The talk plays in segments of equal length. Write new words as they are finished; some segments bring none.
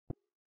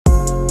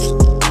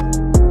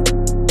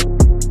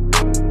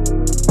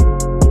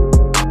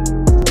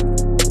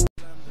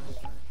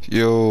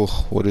Yo,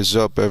 what is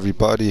up,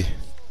 everybody?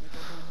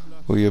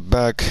 We are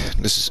back.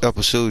 This is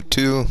episode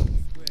 2,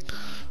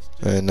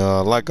 and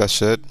like I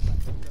said,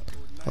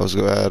 I was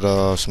gonna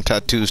add some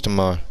tattoos to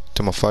my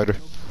fighter,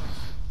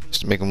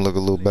 just to make him look a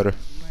little better.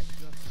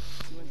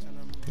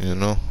 You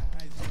know,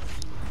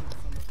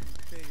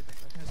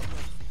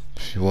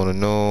 if you want to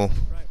know,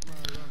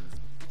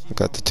 I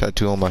got the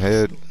tattoo on my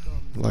head.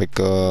 Like,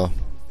 I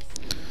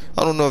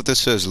don't know if this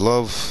says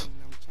love,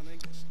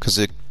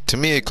 cause to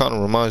me it kind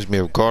of reminds me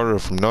of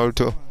Gaara from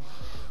Naruto.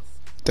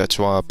 That's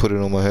why I put it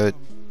on my head,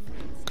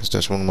 cause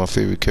that's one of my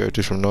favorite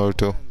characters from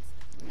Naruto.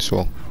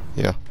 So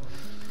yeah.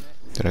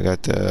 Then I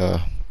got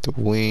the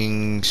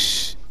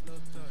wings.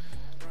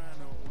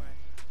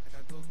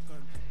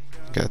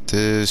 Got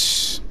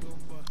this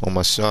on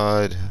my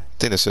side. I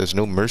think it says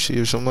no mercy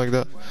or something like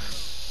that.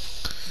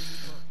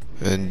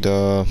 And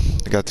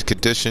I got the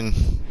condition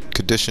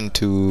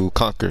to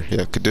conquer.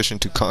 Yeah, condition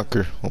to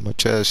conquer on my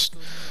chest.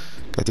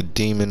 Got the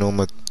demon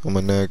on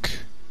my neck.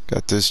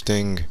 Got this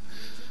thing.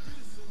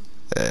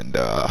 And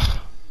got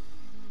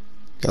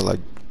like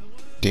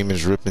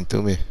demons ripping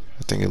through me.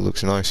 I think it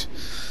looks nice.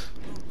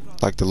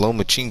 Like the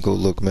Lomachenko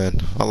look,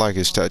 man. I like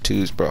his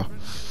tattoos, bro.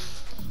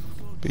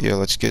 But yeah,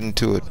 let's get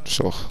into it.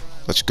 So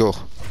let's go.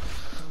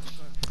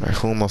 Alright,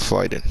 who am I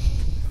fighting?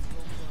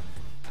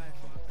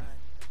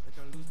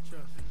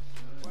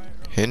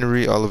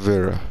 Henry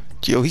Oliveira.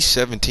 Yo, he's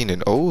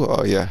 17-0.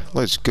 Oh yeah,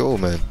 let's go,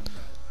 man.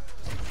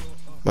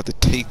 About to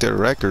take that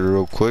record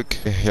real quick.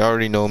 You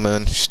already know,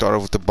 man. Start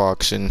off with the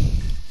boxing.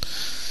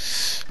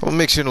 I'm gonna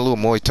mix in a little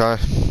Muay Thai.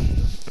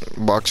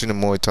 Boxing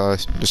and Muay Thai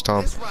this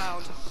time.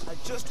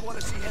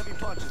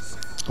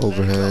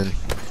 Overhand.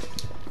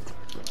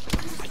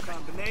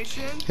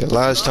 Yeah,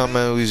 last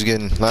episode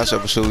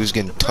we was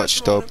getting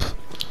touched up.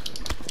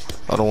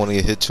 I don't want to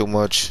get hit too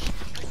much.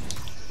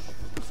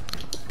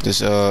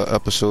 This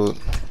episode,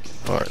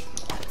 alright.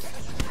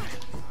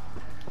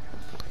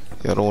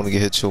 Yeah, I don't want to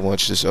get hit too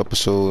much this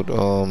episode.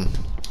 So I'm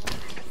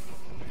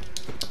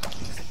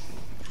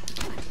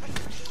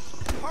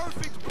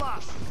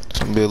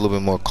gonna be a little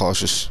bit more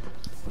cautious.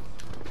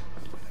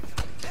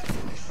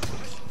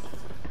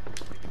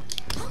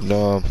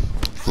 And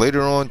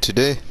later on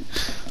today,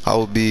 I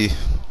will be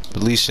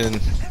releasing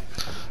an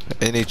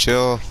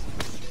NHL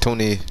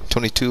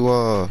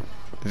 2022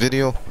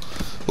 video.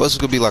 Well, it's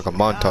gonna be like a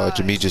montage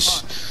of me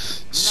just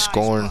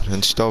scoring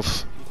and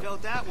stuff,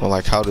 or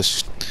like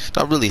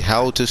not really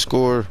how to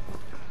score,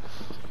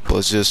 but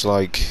it's just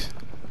like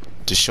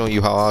just showing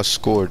you how I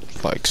scored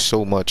like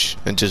so much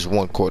in just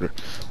one quarter.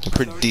 I'm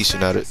pretty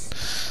decent at it.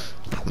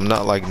 I'm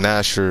not like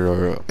Nasher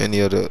or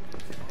any other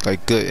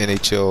like good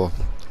NHL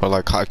or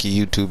like hockey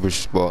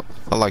YouTubers, but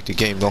I like the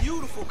game though.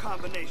 Beautiful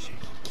combination.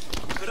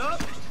 Keep it up.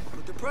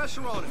 Put the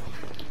pressure on it.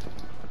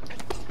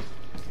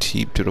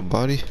 Teep to the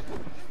body.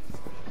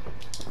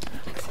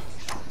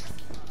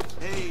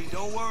 Hey,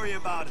 don't worry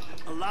about it.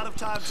 A lot of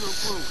time to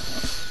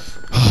improve.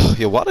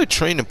 Yeah, why the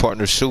training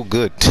partner's so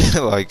good?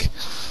 Like,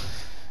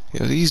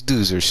 yo, these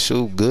dudes are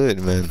so good,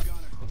 man.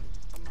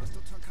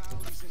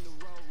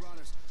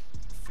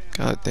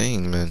 God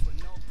dang, man.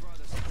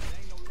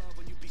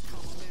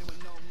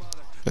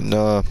 And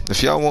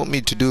if y'all want me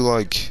to do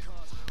like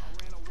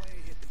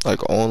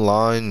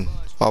online,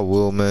 I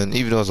will, man.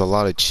 Even though there's a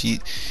lot of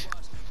cheat.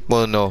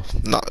 Well,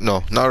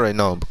 not right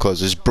now,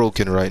 because it's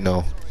broken right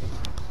now.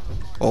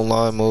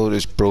 Online mode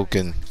is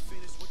broken.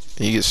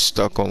 You get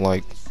stuck on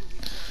like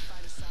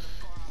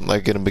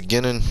in the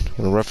beginning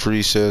when the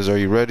referee says, "Are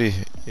you ready?"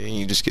 and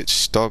you just get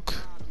stuck.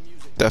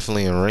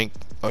 Definitely in rank.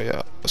 Oh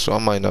yeah. So I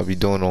might not be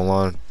doing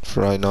online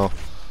for right now.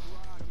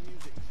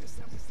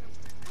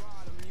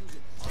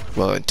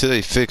 Well, until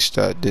they fix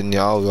that, then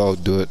yeah, I'll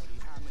do it.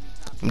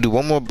 I'm gonna do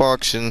one more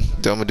boxing,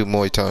 then I'm gonna do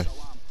Muay Thai.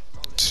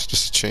 Just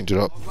to change it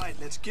up. Right,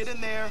 let's get in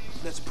there.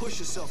 Let's push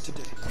yourself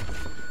today.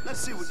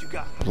 Let's see what you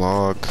got.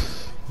 Block.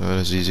 That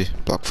is easy.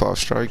 Block 5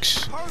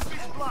 strikes.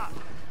 Perfect block.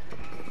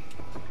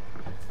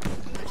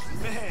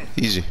 Man,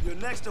 easy. Your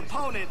next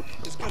opponent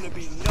is gonna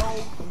be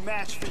no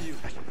match for you.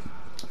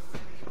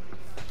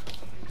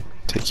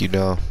 Take you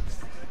down.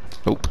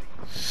 Nope.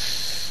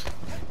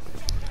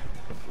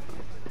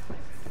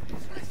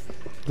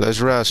 Let's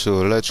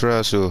wrestle. Let's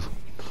wrestle.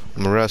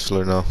 I'm a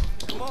wrestler now.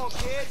 Come on,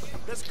 kid.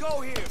 Let's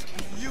go here.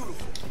 Beautiful.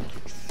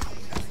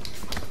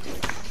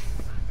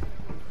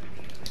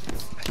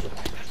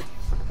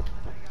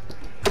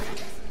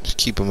 Just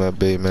keep him at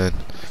bay, man.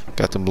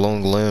 Got them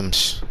long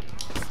limbs.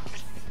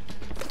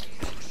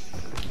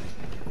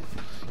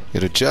 Yeah,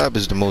 the jab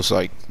is the most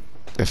like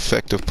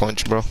effective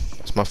punch, bro.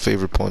 It's my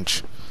favorite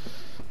punch.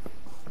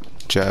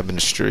 Jab in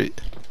the straight.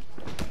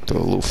 Throw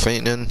a little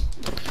feint in.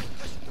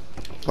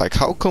 Like,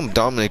 how come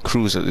Dominic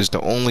Cruz is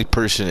the only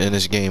person in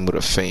this game with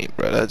a feint,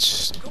 bro?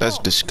 That's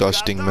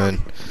disgusting, man.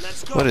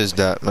 What is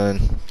that,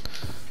 man?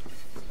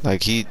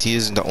 Like, he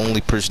isn't the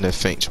only person that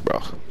feints,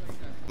 bro.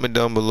 Comment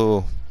down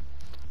below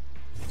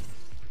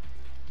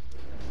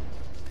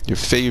your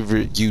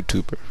favorite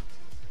YouTuber.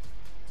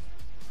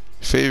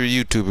 Favorite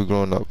YouTuber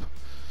growing up.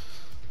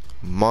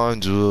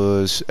 Mine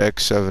was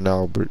X7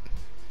 Albert.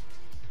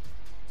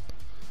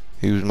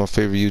 He was my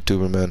favorite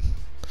YouTuber, man.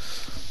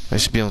 I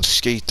used to be on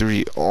Skate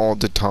 3 all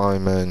the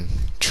time, man.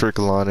 Trick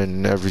lining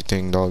and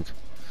everything, dog.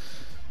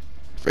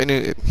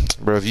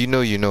 Bro, if you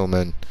know, you know,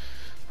 man.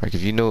 Like,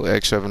 if you know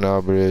X7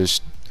 Alvarez,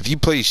 if you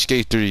play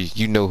Skate 3,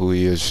 you know who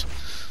he is.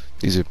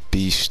 He's a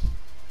beast.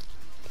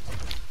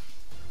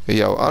 Hey,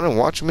 yo, I don't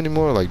watch him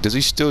anymore. Like, does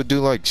he still do,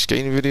 like,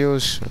 skating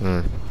videos?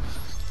 Or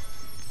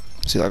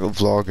is he like a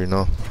vlogger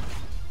now?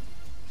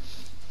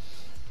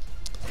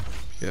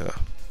 Yeah.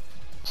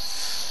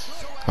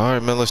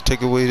 Alright, man, let's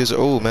take away this.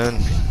 Oh,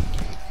 man.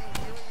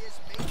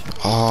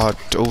 Ah,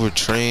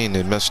 overtrained.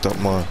 It messed up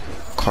my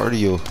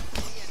cardio.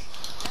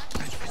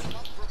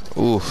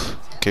 Oof.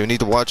 Okay, we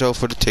need to watch out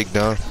for the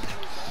takedown.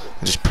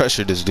 And just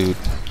pressure this dude.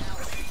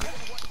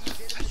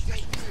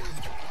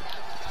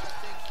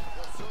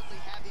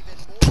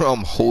 Bro,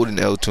 I'm holding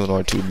L2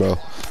 and R2, bro.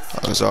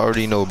 I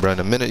already know, bro. In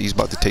a minute, he's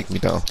about to take me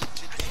down.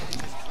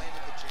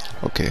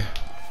 Okay.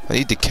 I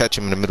need to catch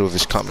him in the middle of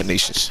his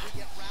combinations.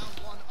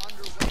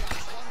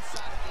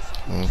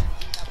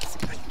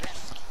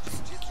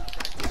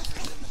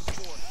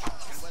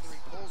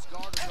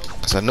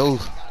 Cause I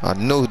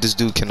know this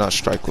dude cannot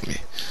strike with me.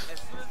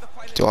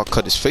 Yo, I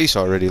cut his face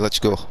already. Let's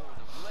go.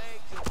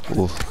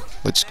 Ooh.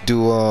 Let's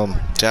do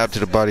jab to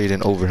the body,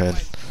 then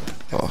overhand.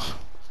 Oh,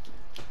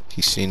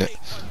 he's seen it.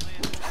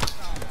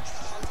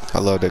 I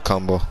love that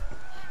combo.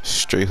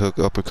 Straight hook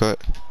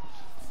uppercut.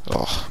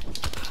 Oh.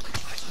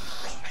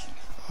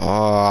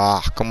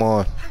 Ah, come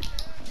on.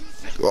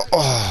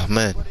 Oh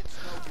man.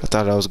 I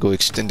thought I was gonna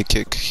extend the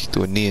kick,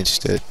 do a knee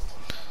instead.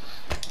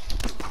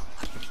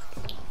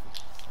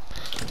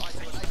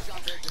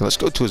 Let's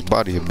go to his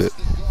body a bit.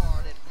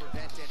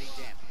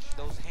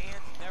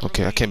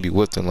 Okay, I can't be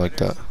whipping like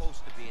that.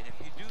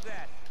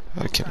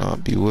 I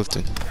cannot be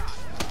whipping.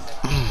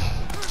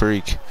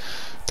 Freak.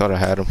 Thought I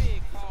had him.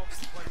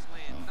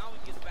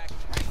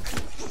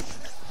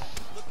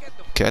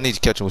 Okay, I need to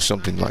catch him with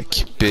something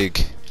like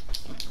big.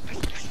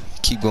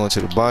 Keep going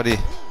to the body.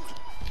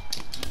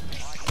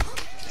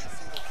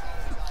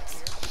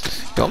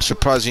 Yo, I'm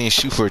surprised he didn't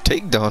shoot for a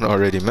takedown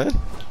already, man.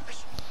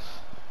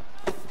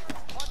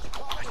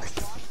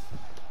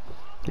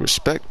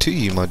 Respect to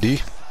you, my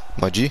D.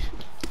 My G.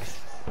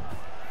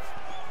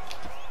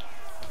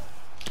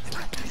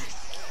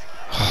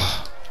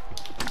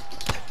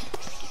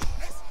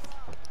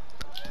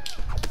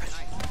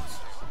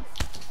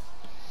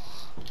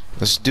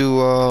 Let's do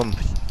oh,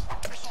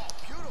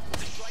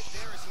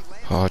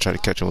 I try to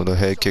catch him with a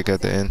head kick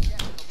at the end.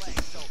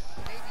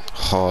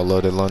 Oh, I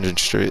love that lunging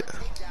straight.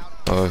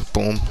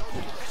 Boom.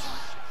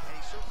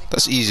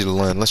 That's easy to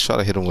land. Let's try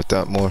to hit him with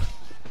that more.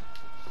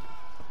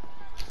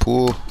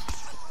 Pull.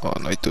 Oh,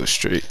 no, he threw it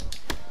straight.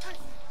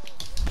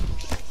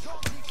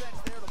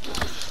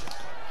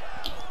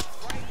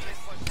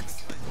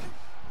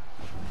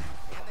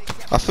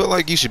 I feel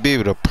like you should be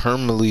able to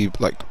permanently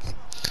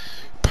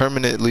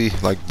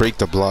break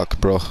the block,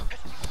 bro.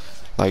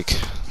 Like,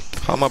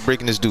 how am I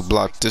breaking this dude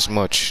block this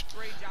much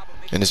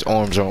and his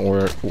arms aren't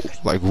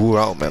wore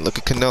out, man? Look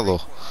at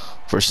Canelo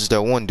versus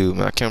that one dude,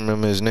 man. I can't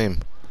remember his name.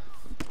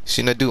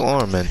 Seen that dude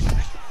arm, man?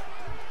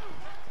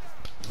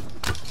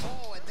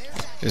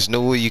 There's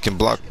no way you can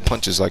block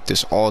punches like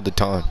this all the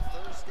time.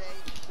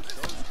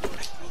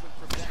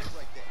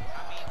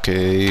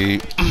 Okay,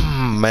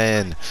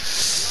 man.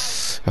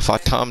 If I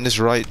time this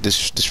right,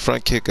 this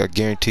front kick, I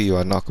guarantee you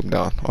I knock him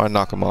down. Or I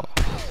knock him out.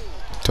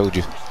 Told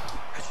you.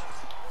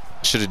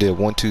 Should have did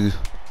 1-2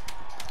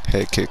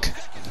 head kick.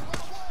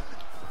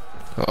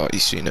 Oh, you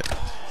seen it.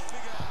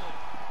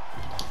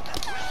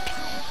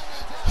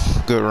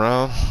 Good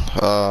round.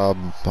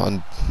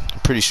 I'm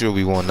pretty sure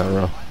we won that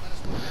round.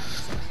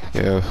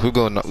 Yeah, we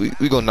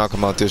gonna knock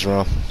him out this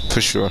round for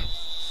sure.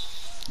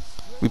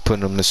 We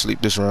putting him to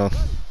sleep this round.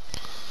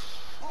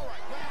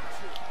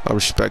 I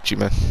respect you,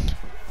 man.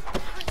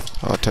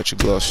 I'll touch your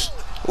gloves.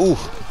 Ooh.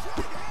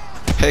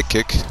 Head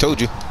kick.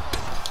 Told you.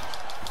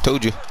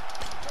 Told you.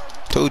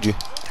 Told you.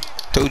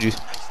 Told you.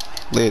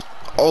 Lit.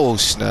 Oh,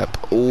 snap.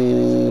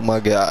 Oh, my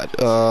God.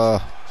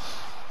 God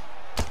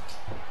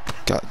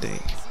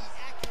dang.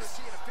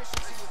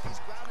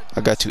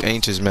 I got too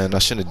anxious, man. I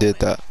shouldn't have did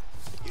that.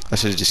 I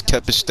should have just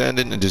kept it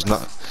standing and just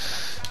not.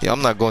 Yeah,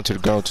 I'm not going to the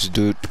ground with this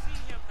dude.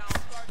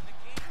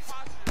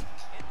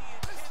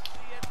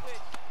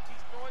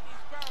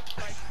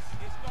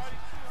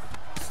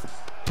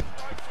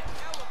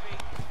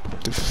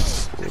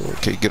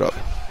 Okay, get up.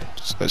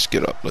 Let's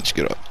get up. Let's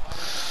get up.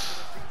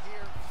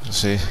 Let's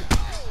see.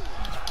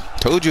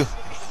 Told you.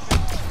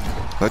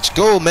 Let's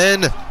go,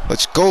 man.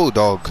 Let's go,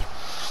 dog.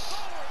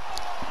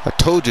 I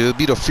told you it'd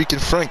be the freaking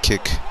front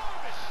kick.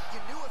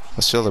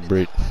 Let's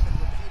celebrate.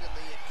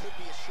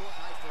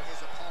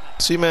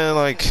 See, man,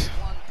 like,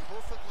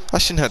 I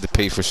shouldn't have to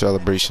pay for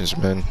celebrations,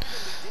 man.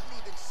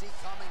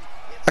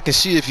 I can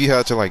see if you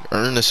had to, like,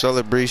 earn the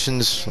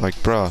celebrations. Like,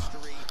 bruh,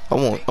 I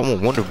want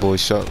Wonder Boy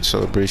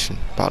celebration,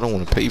 but I don't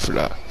want to pay for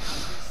that.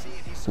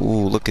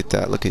 Ooh, look at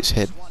that. Look at his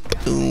head.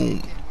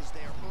 Boom.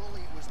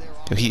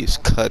 Yo, he is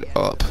cut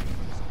up.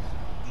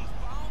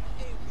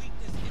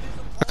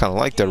 I kind of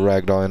like that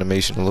ragdoll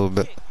animation a little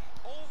bit.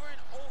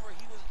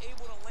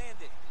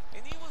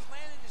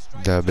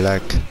 The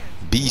Black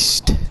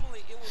Beast.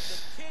 Ultimately, it was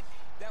the kick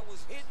that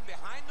was hidden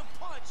behind the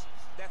punch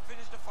that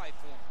finished the fight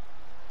for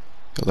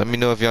him. Let me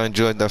know if y'all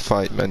enjoyed that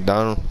fight, man.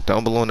 Down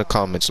below in the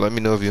comments. Let me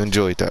know if you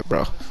enjoyed that,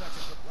 bro.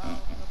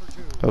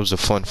 That was a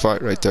fun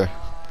fight right there.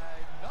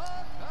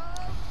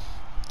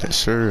 Yes,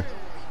 sir.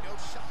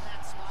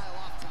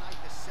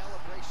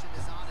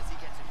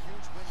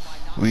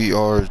 We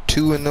are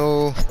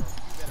 2-0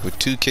 with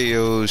 2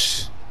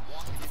 KOs.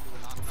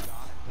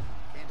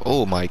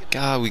 Oh my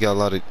God, we got a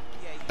lot of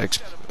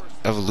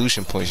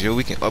evolution points. Yo,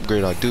 we can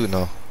upgrade our dude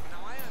now.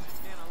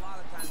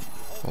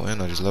 Oh,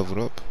 and I just leveled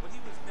up.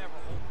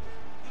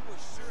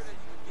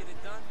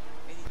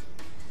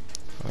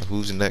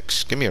 Who's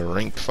next? Give me a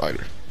ranked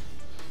fighter.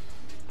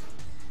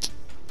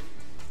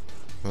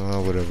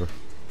 Whatever.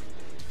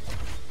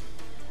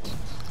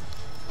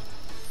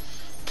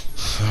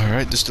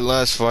 Alright, this is the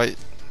last fight.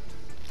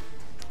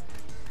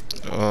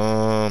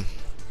 I'm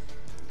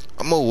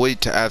gonna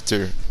wait to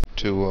after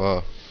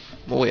to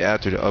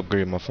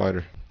upgrade my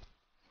fighter.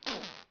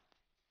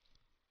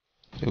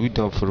 Yeah, we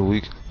done for the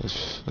week.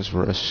 Let's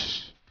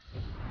rest.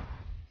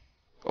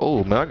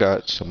 Oh man, I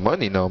got some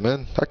money now,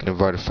 man. I can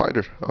invite a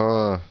fighter.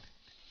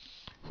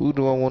 Who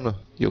do I wanna?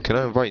 Yo, can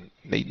I invite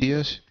Nate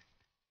Diaz?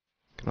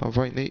 Can I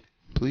invite Nate,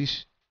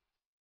 please?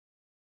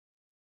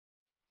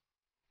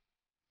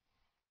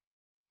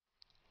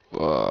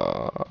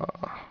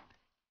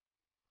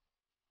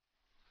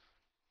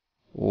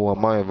 Oh, I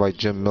might invite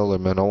Jim Miller,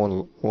 man. I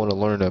wanna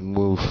learn that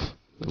move,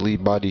 the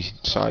lead body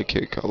side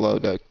kick. I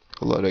love that.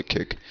 I love that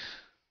kick.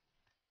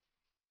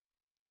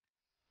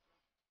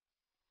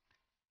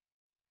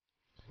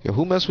 Yo,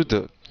 who messed with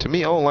the? To me,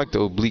 I don't like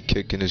the oblique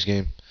kick in this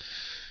game.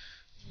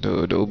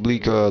 The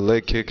oblique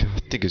leg kick. I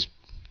think it's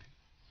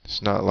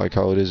not like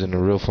how it is in the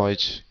real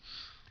fights.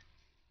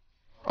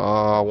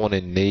 I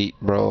wanted Nate,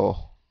 bro.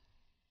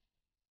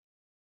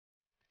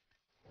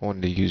 I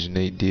wanted to use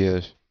Nate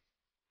Diaz.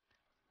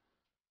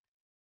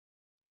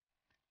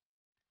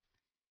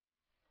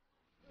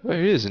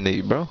 Where is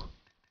Nate, bro?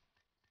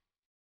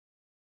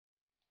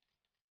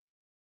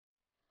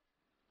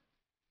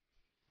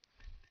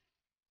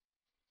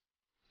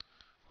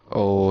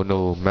 Oh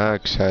no,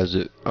 Max has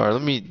it.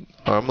 Alright,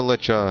 I'm gonna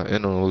let y'all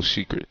in on a little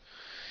secret.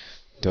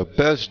 The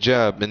best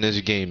jab in this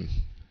game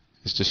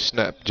is the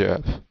snap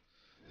jab.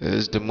 It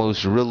is the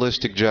most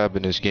realistic jab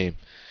in this game.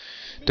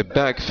 The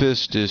back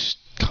fist is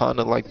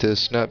kinda like the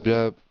snap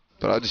jab,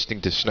 but I just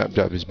think the snap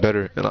jab is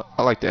better, and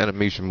I like the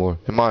animation more,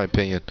 in my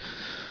opinion.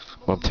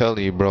 But I'm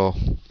telling you, bro,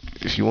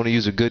 if you want to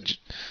use a good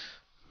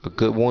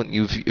one,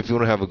 if you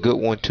want to have a good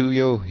one too,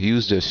 yo,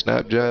 use the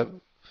snap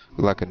jab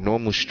like a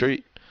normal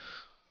straight,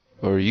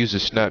 or use the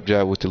snap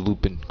jab with the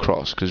looping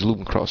cross, because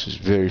looping cross is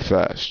very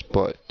fast,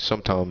 but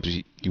sometimes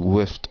you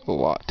whiffed a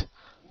lot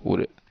with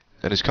it,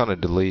 and it's kind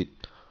of delayed.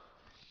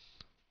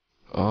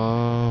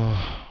 Yeah,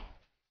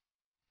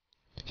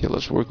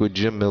 let's work with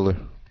Jim Miller.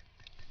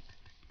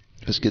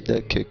 Let's get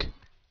that kick.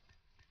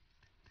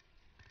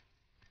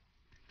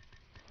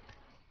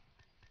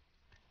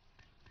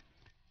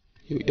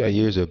 That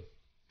here's a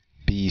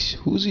beast.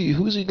 Who's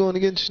he going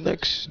against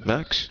next?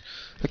 Max?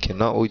 I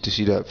cannot wait to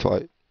see that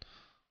fight.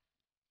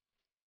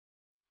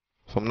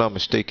 If I'm not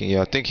mistaken,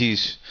 yeah, I think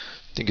it's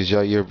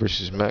Jair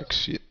versus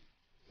Max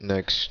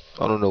next.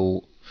 I don't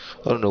know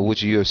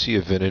which UFC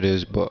event it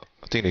is, but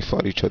I think they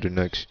fight each other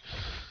next.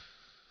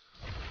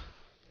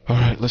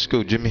 Alright, let's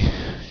go, Jimmy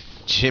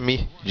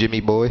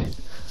boy.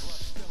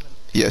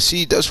 Yeah,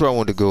 see, that's where I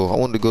wanted to go. I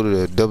wanted to go to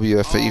the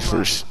WFA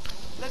first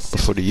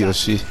before the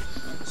UFC.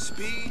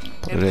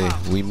 But hey,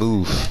 we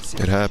move.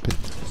 It happened.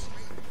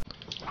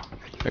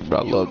 Hey, bro,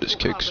 I love this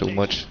kick so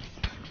much.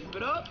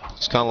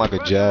 It's kind of like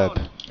a jab.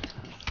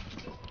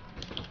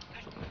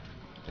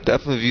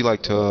 Definitely, if you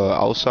like to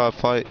outside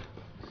fight,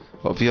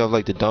 or if you have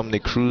like the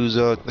Dominic Cruz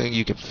thing,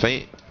 you can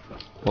feint.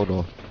 Hold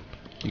on,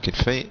 you can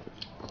feint,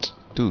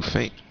 dude.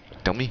 Feint,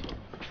 dummy,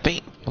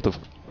 feint. What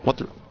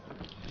the,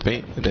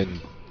 feint, and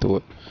then do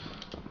it.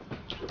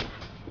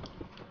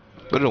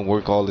 But it don't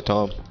work all the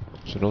time,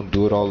 so don't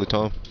do it all the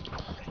time.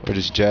 Or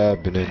just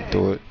jab and then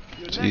do it.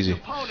 It's easy.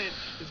 Opponent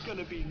is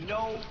gonna be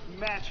no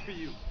match for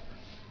you.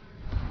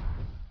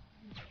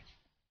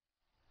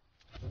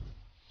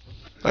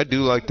 I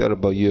do like that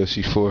about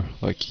UFC 4.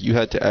 Like, you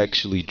had to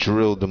actually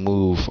drill the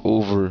move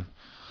over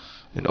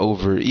and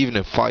over. Even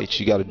in fights,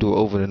 you got to do it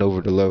over and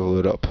over to level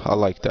it up. I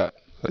like that.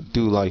 I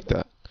do like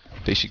that.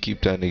 They should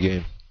keep that in the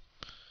game.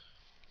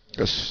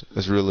 That's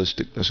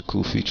realistic. That's a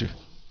cool feature.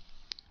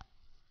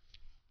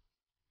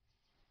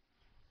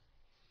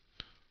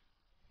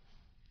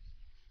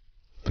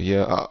 But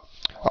yeah,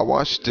 I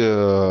watched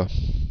the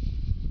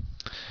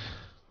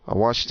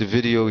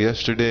video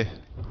yesterday.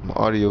 My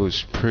audio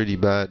is pretty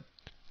bad.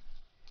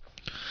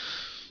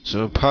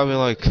 So probably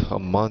like a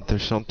month or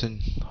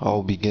something,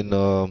 I'll be getting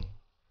a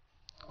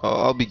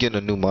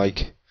new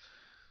mic.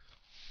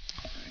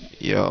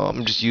 Yeah,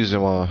 I'm just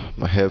using my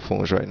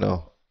headphones right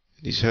now.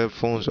 These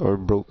headphones are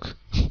broke.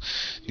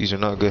 These are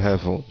not good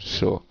headphones,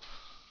 so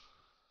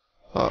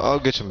I'll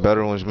get some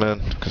better ones,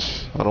 man.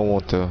 Cause I don't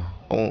want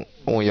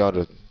y'all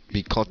to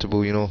be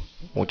comfortable, you know.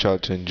 I want y'all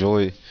to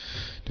enjoy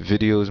the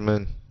videos,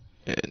 man.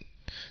 And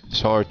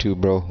it's hard to,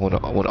 bro. When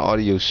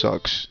audio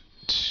sucks,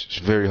 it's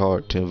very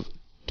hard to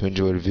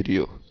enjoy the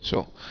video.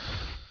 So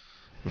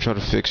I'm trying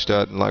to fix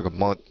that in like a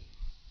month.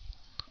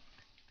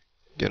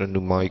 Get a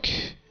new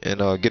mic and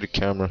get a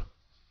camera.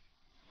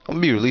 I'm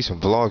gonna be releasing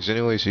vlogs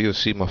anyway, so you'll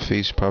see my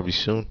face probably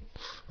soon.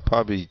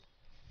 Probably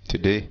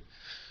today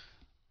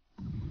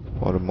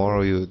or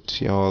tomorrow. You'll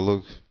see how I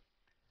look.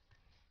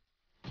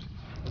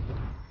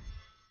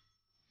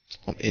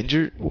 I'm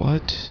injured?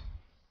 What?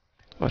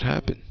 What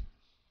happened?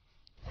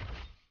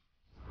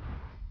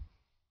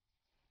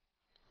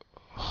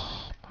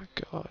 Oh my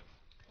god.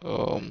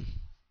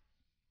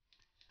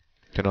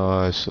 Can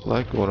I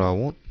select what I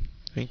want?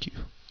 Thank you.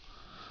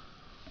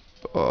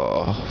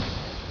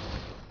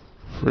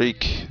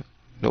 Freak. You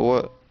know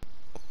what?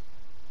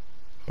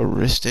 A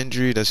wrist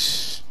injury?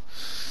 That's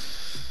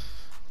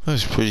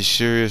pretty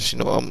serious. You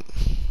know, I'm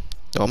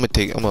gonna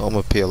pay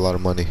a lot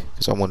of money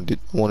because I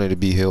wanted to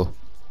be healed.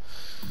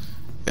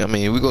 I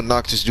mean, we gonna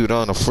knock this dude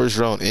out in the first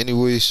round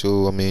anyway,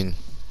 so I mean,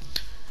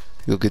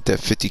 you'll get that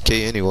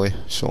 50K anyway,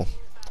 so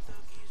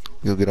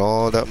you'll get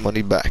all that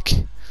money back.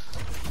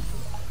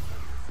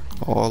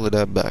 All of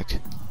that back.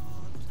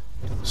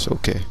 It's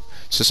okay.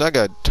 Since I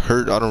got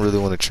hurt, I don't really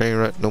want to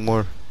train no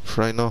more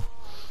for right now.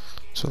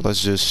 So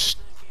let's just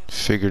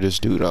figure this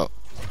dude out.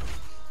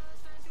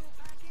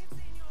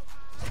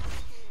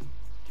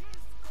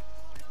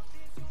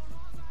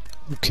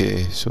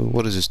 Okay, so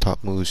what is his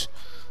top moves?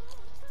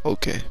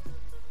 Okay.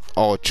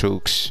 All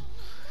chokes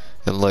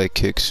and leg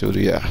kicks. So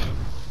yeah,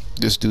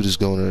 this dude is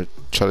going to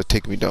try to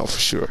take me down for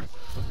sure.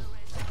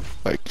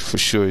 Like for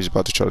sure he's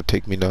about to try to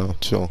take me down.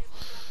 So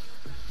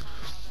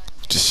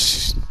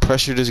just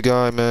pressure this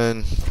guy,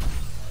 man.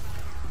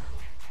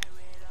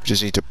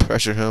 Just need to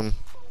pressure him.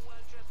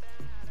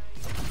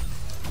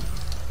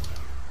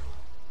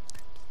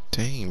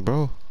 Dang,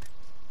 bro.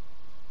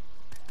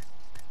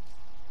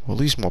 Well,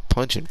 at least my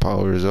punching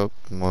power is up.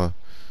 In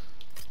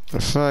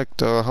fact,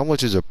 how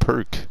much is a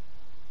perk?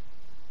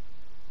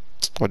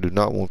 I do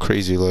not want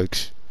crazy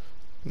legs.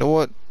 You know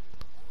what?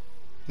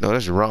 No,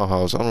 that's a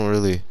roundhouse. I don't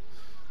really.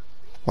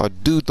 I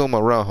do throw my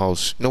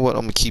roundhouse. You know what?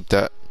 I'm gonna keep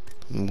that.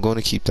 I'm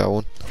gonna keep that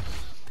one.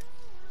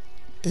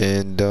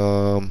 And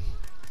oh,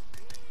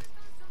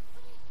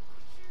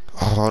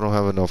 I don't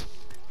have enough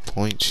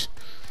points.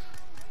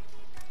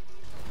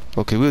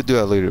 Okay, we'll do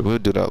that later. We'll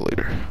do that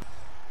later.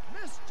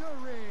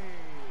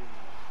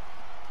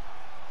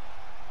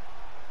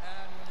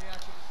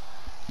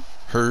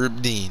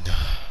 Herb Dean,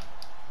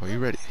 are you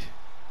ready?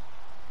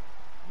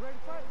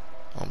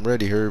 I'm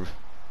ready, Herb.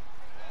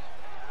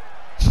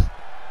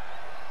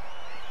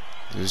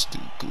 This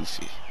dude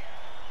goofy.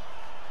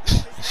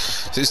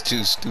 This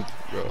dude's stupid,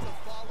 bro.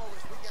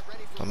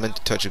 I meant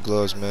to touch your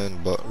gloves,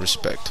 man, but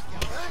respect.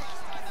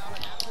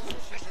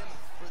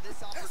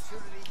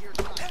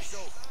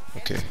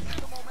 Okay.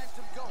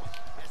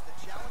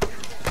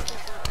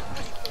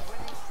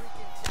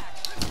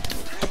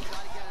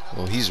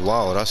 Oh, he's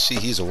wild. I see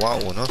he's a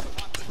wild one, huh?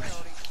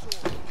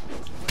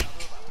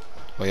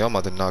 Oh, yeah, I'm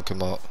about to knock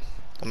him out.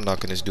 I'm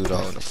knocking this dude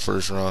out in the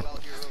first round.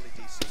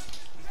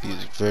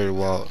 He's very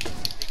wild.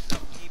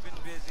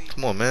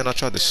 Come on, man. I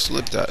tried to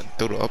slip that and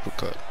throw the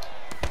uppercut.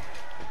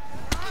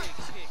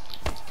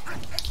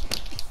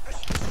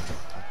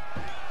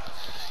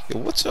 Yo,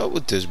 what's up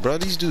with this, bro?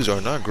 These dudes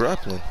are not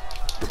grappling.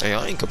 Hey,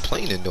 I ain't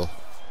complaining, though.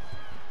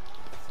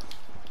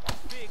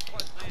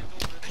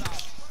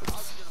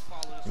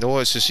 You know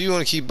what? Since you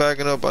want to keep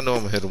backing up, I know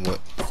I'm going to hit him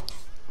with.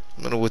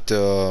 I'm going to with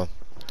the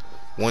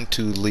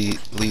 1-2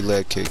 lead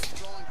leg kick.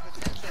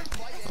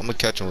 I'm going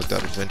to catch him with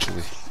that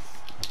eventually.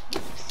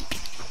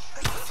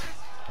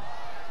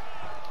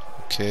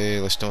 Okay,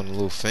 let's throw in a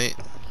little feint.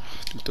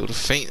 Throw the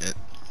feint in.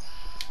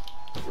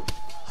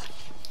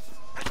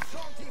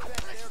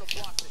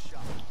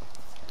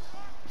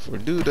 For a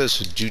dude that's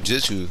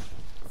jiu-jitsu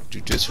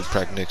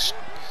practice,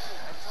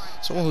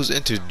 someone who's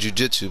into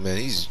jiu-jitsu, man,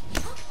 he's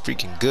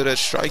freaking good at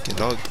striking,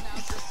 dog.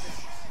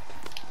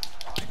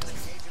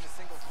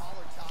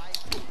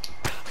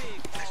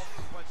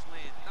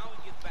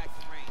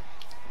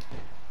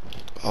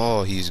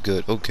 Oh, he's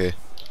good. Okay.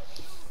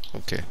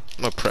 Okay.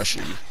 I'm gonna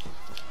pressure you.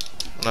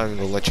 I'm not even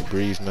gonna let you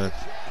breathe, man.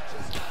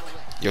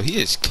 Yo,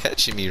 he is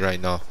catching me right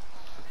now.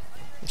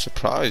 I'm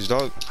surprised,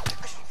 dog.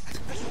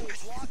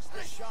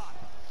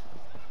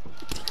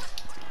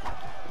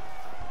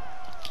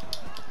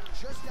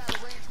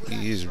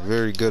 He is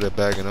very good at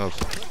backing up.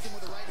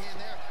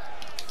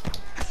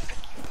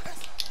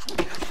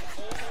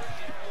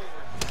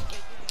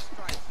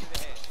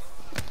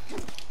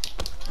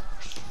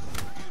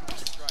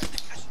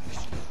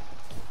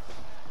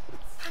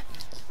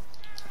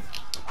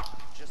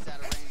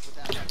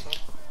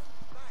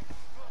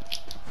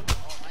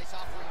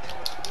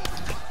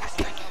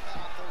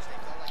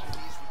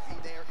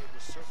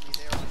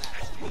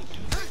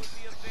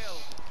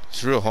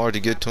 It's real hard to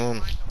get to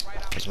him.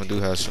 This one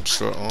dude has some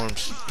short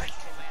arms.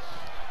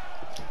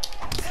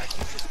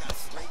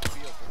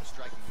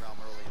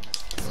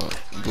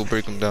 You go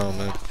break him down,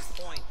 man.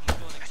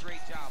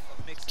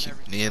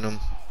 Keep kneeing him.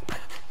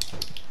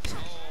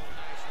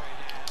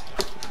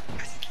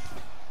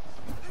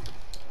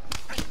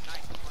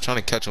 Trying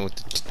to catch him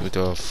with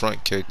the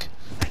front kick.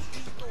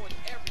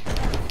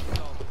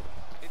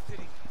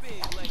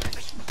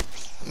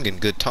 I'm getting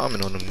good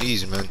timing on them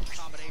knees, man.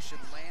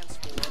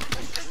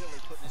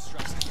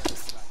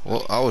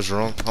 Well, I was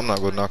wrong. I'm not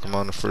gonna knock him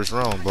out in the first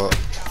round, but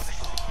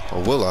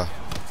or will I?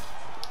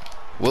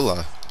 Will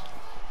I?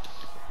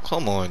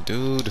 Come on,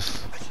 dude.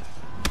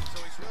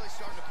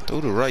 Throw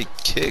the right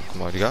kick,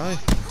 my guy.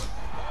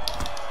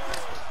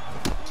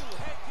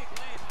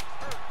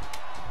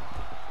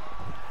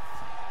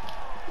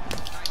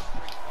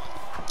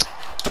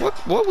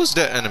 What was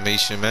that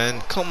animation,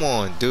 man? Come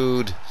on,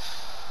 dude.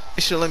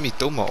 They should let me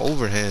throw my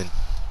overhand.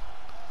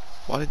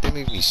 Why did they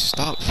make me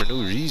stop for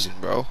no reason,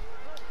 bro?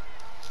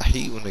 I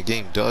hate when the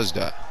game does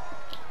that.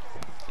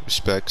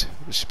 Respect,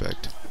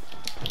 respect.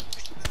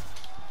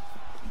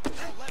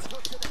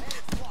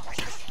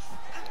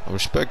 I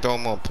respect all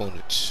my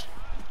opponents.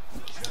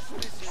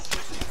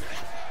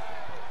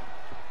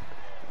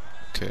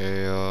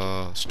 Okay,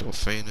 still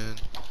feigning.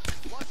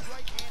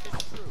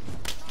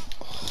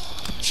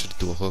 Oh, I should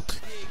do a hook.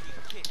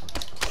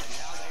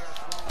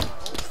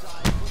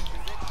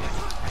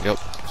 Yep,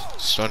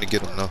 starting to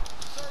get him now.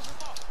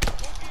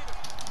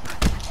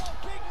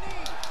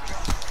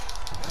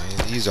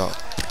 Man, he's out.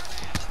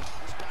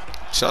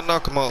 Should I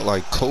knock him out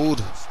like cold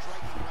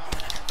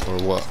or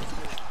what?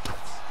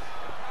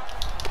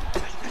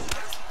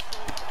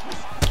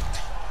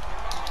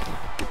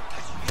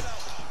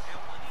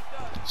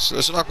 So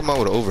let's knock him out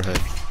with an overhand.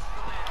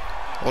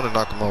 I want to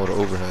knock him out with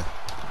an overhand.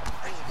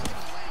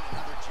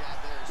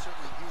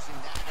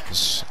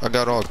 I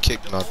got all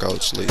kick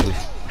knockouts lately.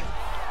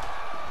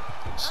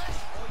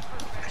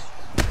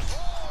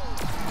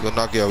 We go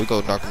knock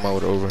him out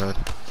with an overhand.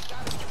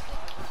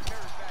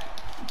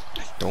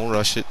 Don't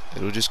rush it.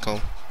 It'll just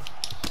come.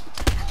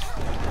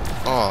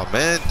 Oh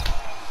man.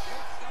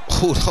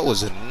 Oh, that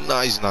was a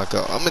nice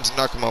knockout. I meant to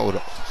knock him out with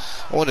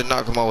I wanted to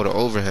knock him out with an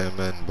overhand,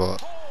 man,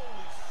 but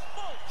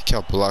he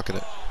kept blocking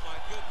it.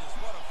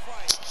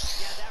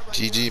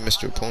 GG,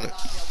 Mr. Opponent.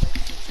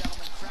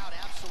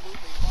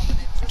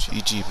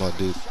 GG, my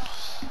dude.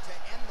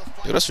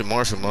 Yo, that's what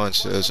Marshall Mine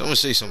says. I'm gonna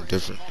say something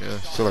different. Yeah, I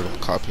feel like I'm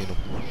copying him.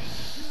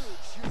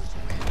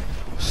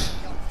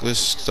 Good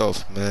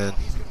stuff, man.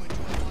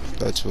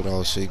 That's what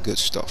I'll say. Good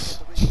stuff.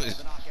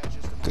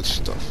 Good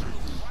stuff.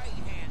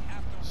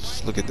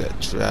 Look at that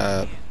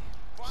jab,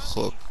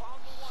 hook.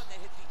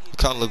 It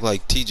kind of look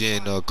like TJ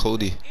and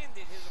Cody.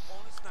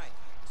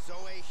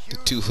 The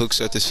two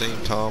hooks at the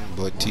same time,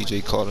 but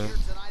TJ caught him.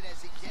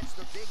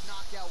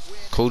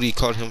 Cody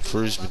caught him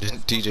first, but then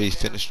TJ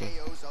finished him.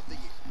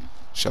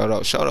 Shout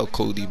out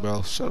Cody,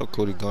 bro. Shout out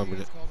Cody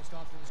Garbrandt.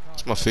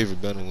 It's my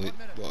favorite bantamweight,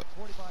 but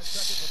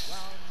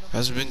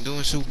hasn't been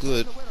doing so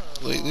good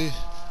lately.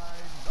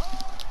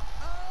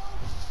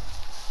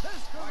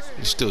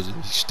 He's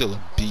still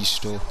a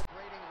beast though.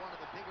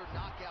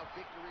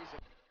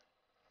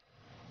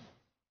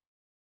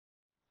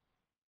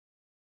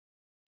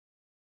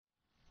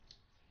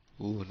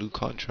 Ooh, a new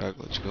contract.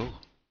 Let's go.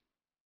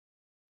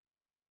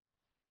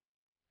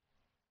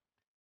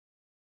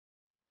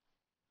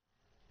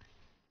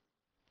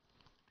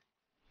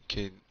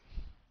 Okay.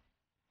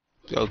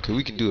 Okay,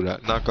 we can do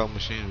that. Knockout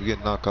machine. We get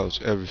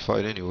knockouts every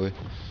fight anyway.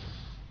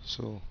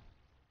 So.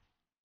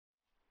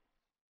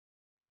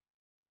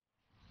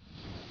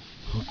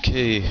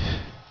 Okay.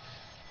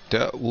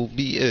 That will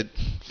be it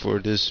for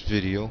this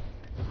video.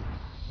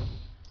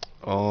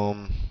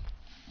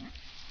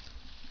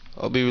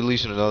 I'll be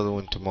releasing another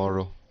one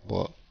tomorrow,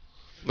 but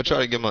I'm gonna try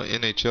to get my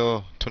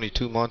NHL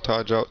 22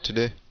 montage out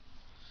today.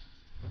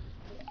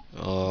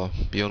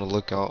 Be on the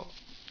lookout.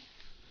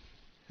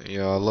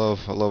 Yeah, I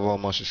love all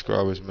my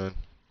subscribers, man.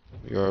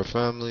 We are a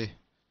family.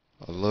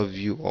 I love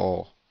you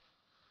all.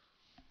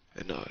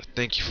 And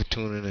thank you for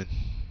tuning in.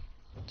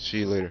 See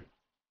you later.